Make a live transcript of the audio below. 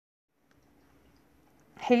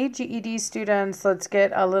Hey GED students, let's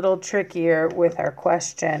get a little trickier with our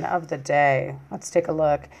question of the day. Let's take a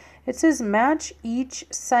look. It says match each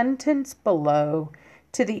sentence below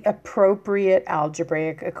to the appropriate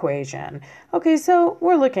algebraic equation. Okay, so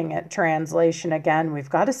we're looking at translation again. We've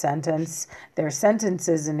got a sentence. There are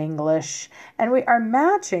sentences in English, and we are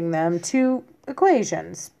matching them to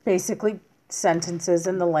equations, basically sentences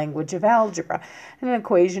in the language of algebra. And an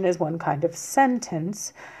equation is one kind of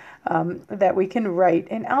sentence that we can write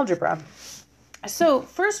in algebra. So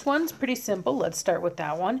first one's pretty simple. Let's start with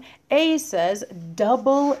that one. A says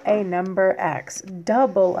double a number x.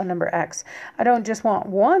 Double a number x. I don't just want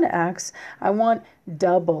one x, I want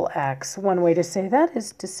double x. One way to say that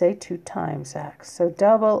is to say 2 times x. So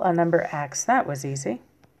double a number x. That was easy.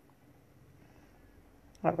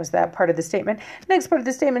 That was that part of the statement. Next part of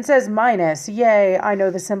the statement says minus. Yay, I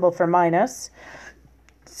know the symbol for minus.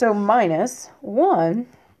 So minus 1.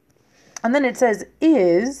 And then it says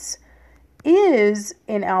is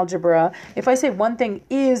in algebra. If I say one thing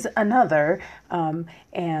is another,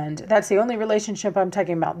 and that's the only relationship I'm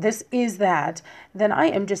talking about, this is that, then I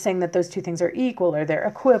am just saying that those two things are equal or they're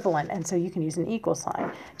equivalent. And so you can use an equal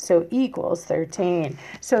sign. So equals 13.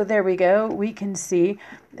 So there we go. We can see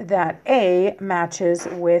that A matches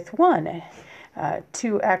with 1.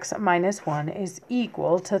 2x minus 1 is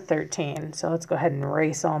equal to 13. So let's go ahead and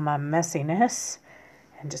erase all my messiness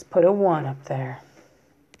and just put a 1 up there.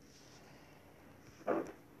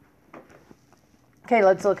 Okay,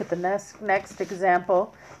 let's look at the next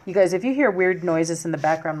example. You guys, if you hear weird noises in the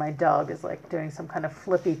background, my dog is like doing some kind of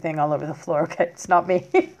flippy thing all over the floor. Okay, it's not me.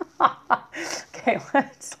 Okay,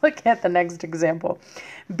 let's look at the next example.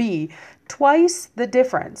 B, twice the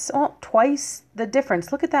difference. Oh, twice the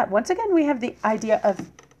difference. Look at that. Once again, we have the idea of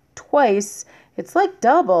twice. It's like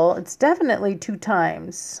double. It's definitely 2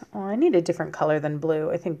 times. Oh, I need a different color than blue.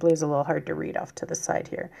 I think blue is a little hard to read off to the side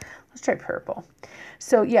here. Let's try purple.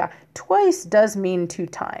 So yeah, twice does mean 2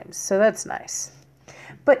 times. So that's nice.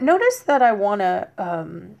 But notice that I want to,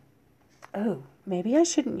 oh, maybe I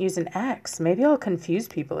shouldn't use an X. Maybe I'll confuse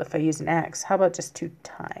people if I use an X. How about just 2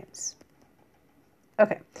 times?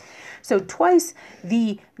 Okay. So twice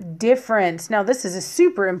the difference. Now this is a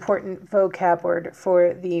super important vocab word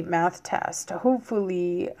for the math test.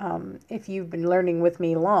 Hopefully, if you've been learning with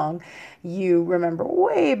me long, you remember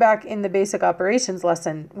way back in the basic operations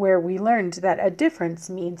lesson where we learned that a difference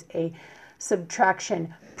means a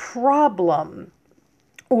subtraction problem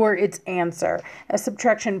or its answer. A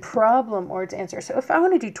subtraction problem or its answer. So if I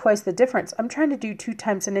want to do twice the difference, I'm trying to do 2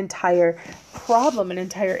 times an entire problem, an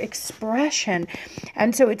entire expression.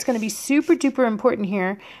 And so it's going to be super duper important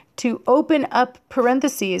here to open up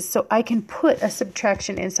parentheses so I can put a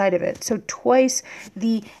subtraction inside of it. So twice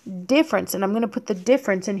the difference, and I'm going to put the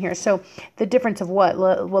difference in here. So the difference of what?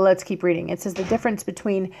 Well, let's keep reading. It says the difference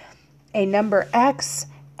between a number x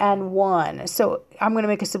and 1. So I'm going to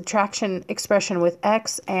make a subtraction expression with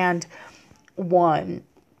x and 1.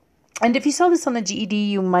 And if you saw this on the GED,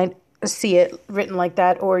 you might see it written like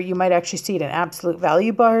that, or you might actually see it in absolute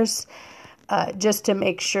value bars, just to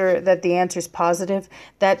make sure that the answer is positive.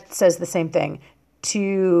 That says the same thing.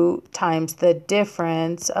 2 times the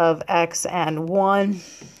difference of x and 1.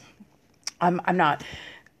 I'm not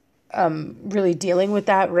really dealing with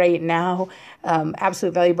that right now.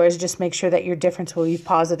 Absolute value bars, just make sure that your difference will be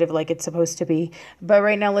positive like it's supposed to be. But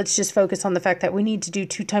right now, let's just focus on the fact that we need to do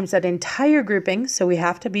 2 times that entire grouping, so we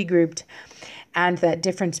have to be grouped, and that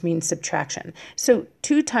difference means subtraction. So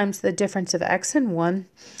 2 times the difference of x and 1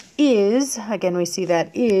 is, again, we see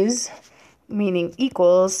that is, meaning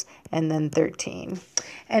equals, and then 13.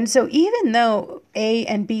 And so even though A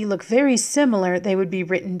and B look very similar, they would be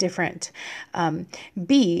written different.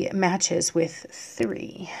 B matches with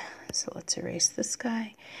 3. So let's erase this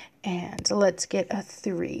guy, and let's get a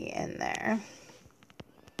 3 in there.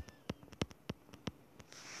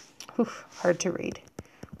 Whew, hard to read.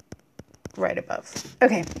 Right above.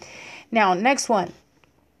 Okay, now next one.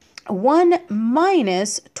 1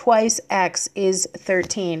 minus twice x is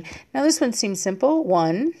 13. Now this one seems simple.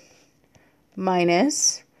 1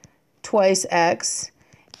 minus twice x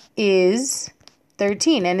is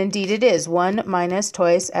 13. And indeed it is. 1 minus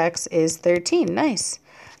twice x is 13. Nice.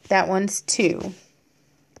 That one's 2.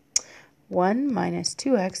 1 minus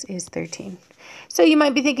 2x is 13. So you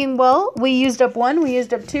might be thinking, well, we used up 1, we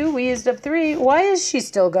used up 2, we used up 3. Why is she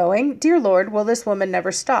still going? Dear Lord, will this woman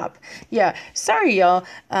never stop? Yeah, sorry, y'all.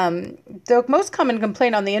 The most common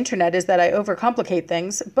complaint on the internet is that I overcomplicate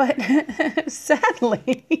things, but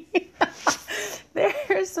sadly,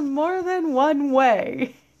 there's more than one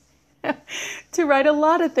way. to write a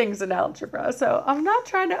lot of things in algebra. So I'm not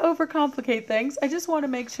trying to overcomplicate things. I just want to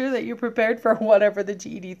make sure that you're prepared for whatever the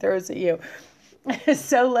GED throws at you.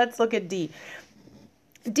 So let's look at D.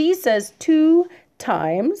 D says 2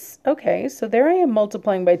 times. Okay, so there I am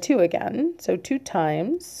multiplying by 2 again. So 2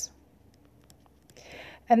 times.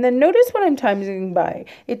 And then notice what I'm timesing by.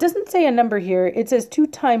 It doesn't say a number here. It says 2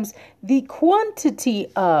 times the quantity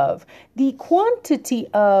of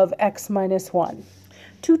x minus 1.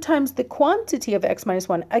 2 times the quantity of x minus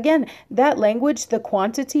 1. Again, that language, the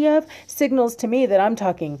quantity of, signals to me that I'm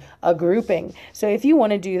talking a grouping. So if you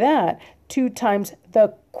want to do that, 2 times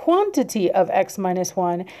the quantity of x minus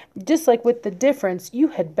 1, just like with the difference, you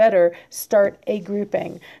had better start a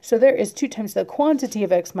grouping. So there is 2 times the quantity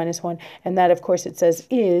of x minus 1, and that, of course, it says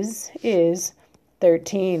is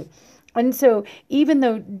 13. And so even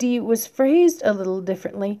though D was phrased a little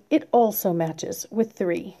differently, it also matches with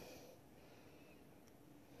 3.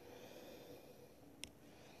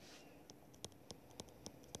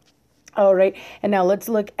 All right, and now let's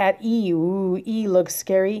look at E. Ooh, E looks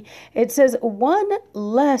scary. It says 1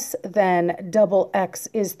 less than double x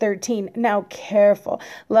is 13. Now, careful.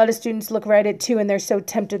 A lot of students look right at 2 and they're so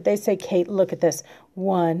tempted. They say, Kate, look at this.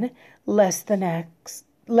 1 less than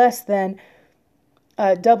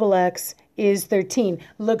double x is 13.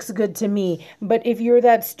 Looks good to me. But if you're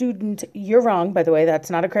that student, you're wrong. By the way, that's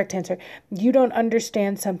not a correct answer. You don't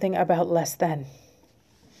understand something about less than.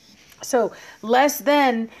 So less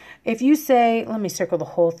than, if you say, let me circle the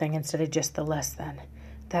whole thing instead of just the less than.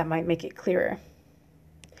 That might make it clearer.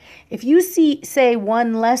 If you say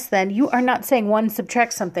 1 less than, you are not saying 1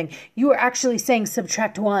 subtract something. You are actually saying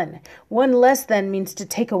subtract 1. 1 less than means to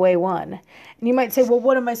take away 1. And you might say, well,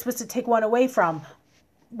 what am I supposed to take 1 away from?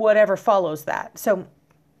 Whatever follows that. So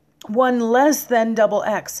 1 less than double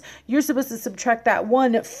x. You're supposed to subtract that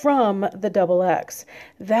 1 from the double x.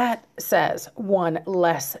 That says 1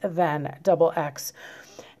 less than double x.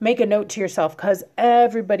 Make a note to yourself because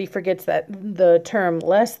everybody forgets that the term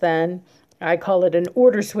less than, I call it an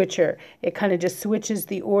order switcher. It kind of just switches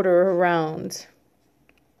the order around.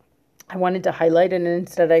 I wanted to highlight it and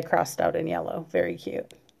instead I crossed out in yellow. Very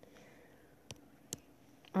cute.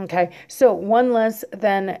 Okay, so 1 less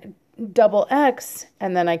than double x,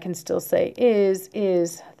 and then I can still say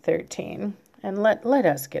is 13. And let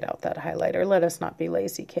us get out that highlighter. Let us not be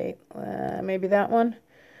lazy, Kate. Maybe that one?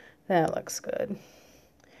 That looks good.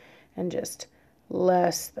 And just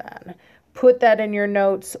less than. Put that in your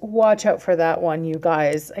notes. Watch out for that one, you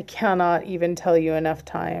guys. I cannot even tell you enough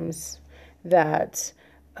times that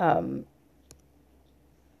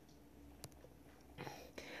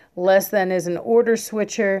less than is an order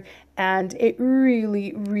switcher, and it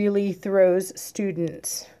really, really throws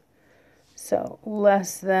students. So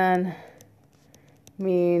less than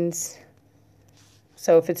means,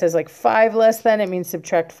 so if it says like 5 less than, it means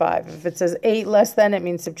subtract 5. If it says 8 less than, it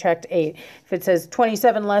means subtract 8. If it says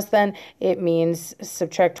 27 less than, it means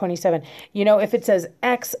subtract 27. You know, if it says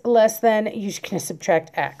x less than, you're going to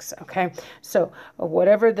subtract x, okay? So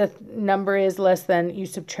whatever the number is less than, you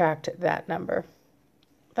subtract that number.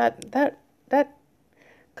 That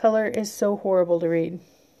color is so horrible to read.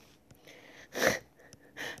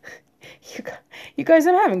 You guys,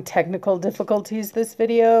 I'm having technical difficulties this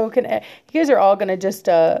video. You guys are all going to just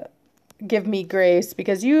give me grace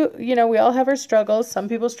because you know, we all have our struggles. Some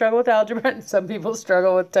people struggle with algebra and some people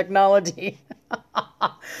struggle with technology.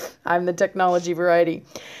 I'm the technology variety.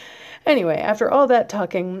 Anyway, after all that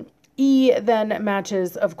talking, E then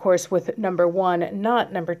matches, of course, with number 1,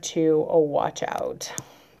 not number 2. Oh, watch out.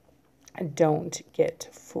 Don't get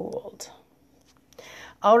fooled.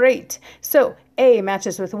 All right, so A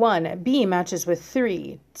matches with 1, B matches with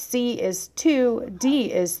 3, C is 2,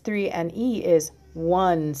 D is 3, and E is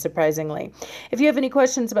 1, surprisingly. If you have any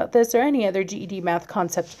questions about this or any other GED math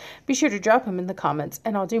concept, be sure to drop them in the comments,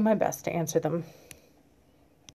 and I'll do my best to answer them.